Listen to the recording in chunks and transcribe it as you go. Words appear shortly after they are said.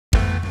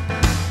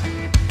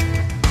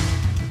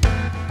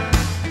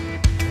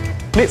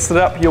Let's set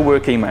up your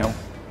work email.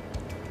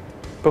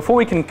 Before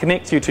we can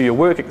connect you to your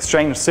work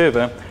Exchange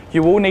server,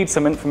 you will need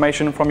some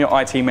information from your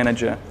IT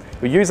manager,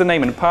 your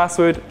username and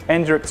password,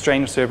 and your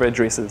Exchange server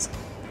addresses.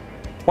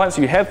 Once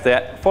you have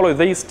that, follow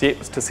these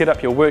steps to set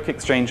up your work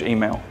Exchange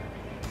email.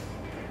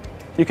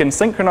 You can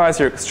synchronize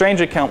your Exchange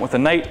account with a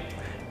Naite,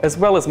 as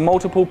well as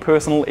multiple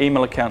personal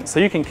email accounts so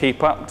you can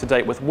keep up to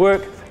date with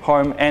work,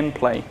 home and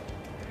play.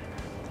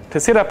 To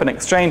set up an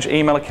Exchange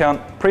email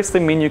account, press the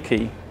menu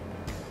key.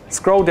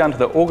 Scroll down to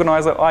the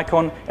organizer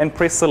icon and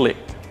press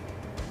select.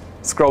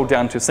 Scroll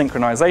down to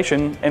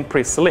synchronization and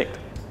press select.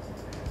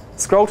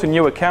 Scroll to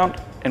new account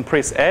and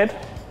press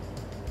add.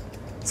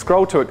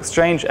 Scroll to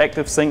Exchange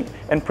Active Sync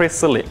and press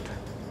select.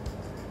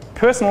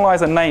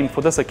 Personalize a name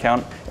for this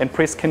account and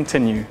press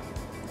continue.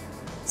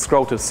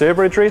 Scroll to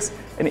server address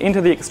and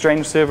enter the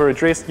Exchange server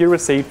address you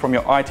received from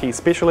your IT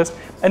specialist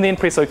and then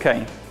press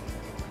OK.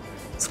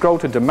 Scroll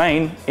to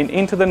domain and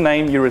enter the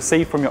name you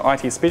received from your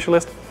IT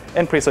specialist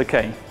and press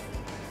OK.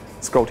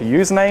 Scroll to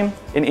username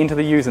and enter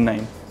the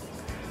username.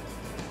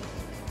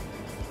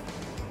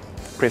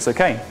 Press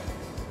OK.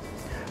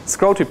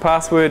 Scroll to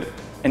password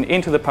and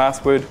enter the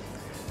password.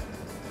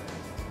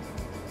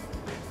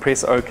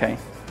 Press OK.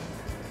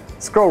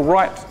 Scroll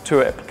right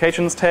to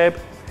Applications tab.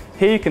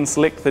 Here you can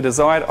select the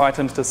desired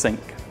items to sync.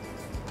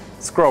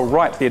 Scroll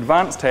right to the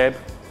Advanced tab.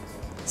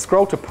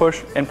 Scroll to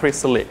Push and press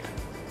Select.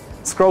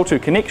 Scroll to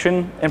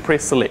Connection and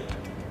press Select.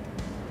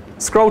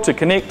 Scroll to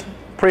Connect,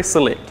 press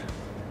Select.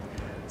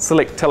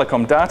 Select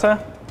Telecom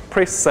Data,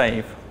 press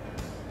Save.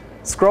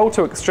 Scroll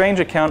to Exchange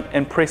Account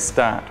and press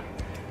Start.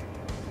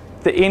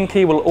 The N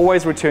key will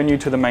always return you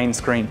to the main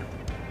screen.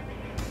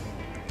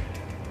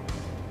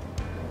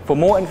 For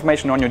more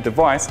information on your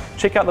device,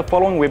 check out the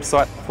following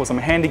website for some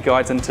handy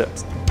guides and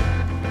tips.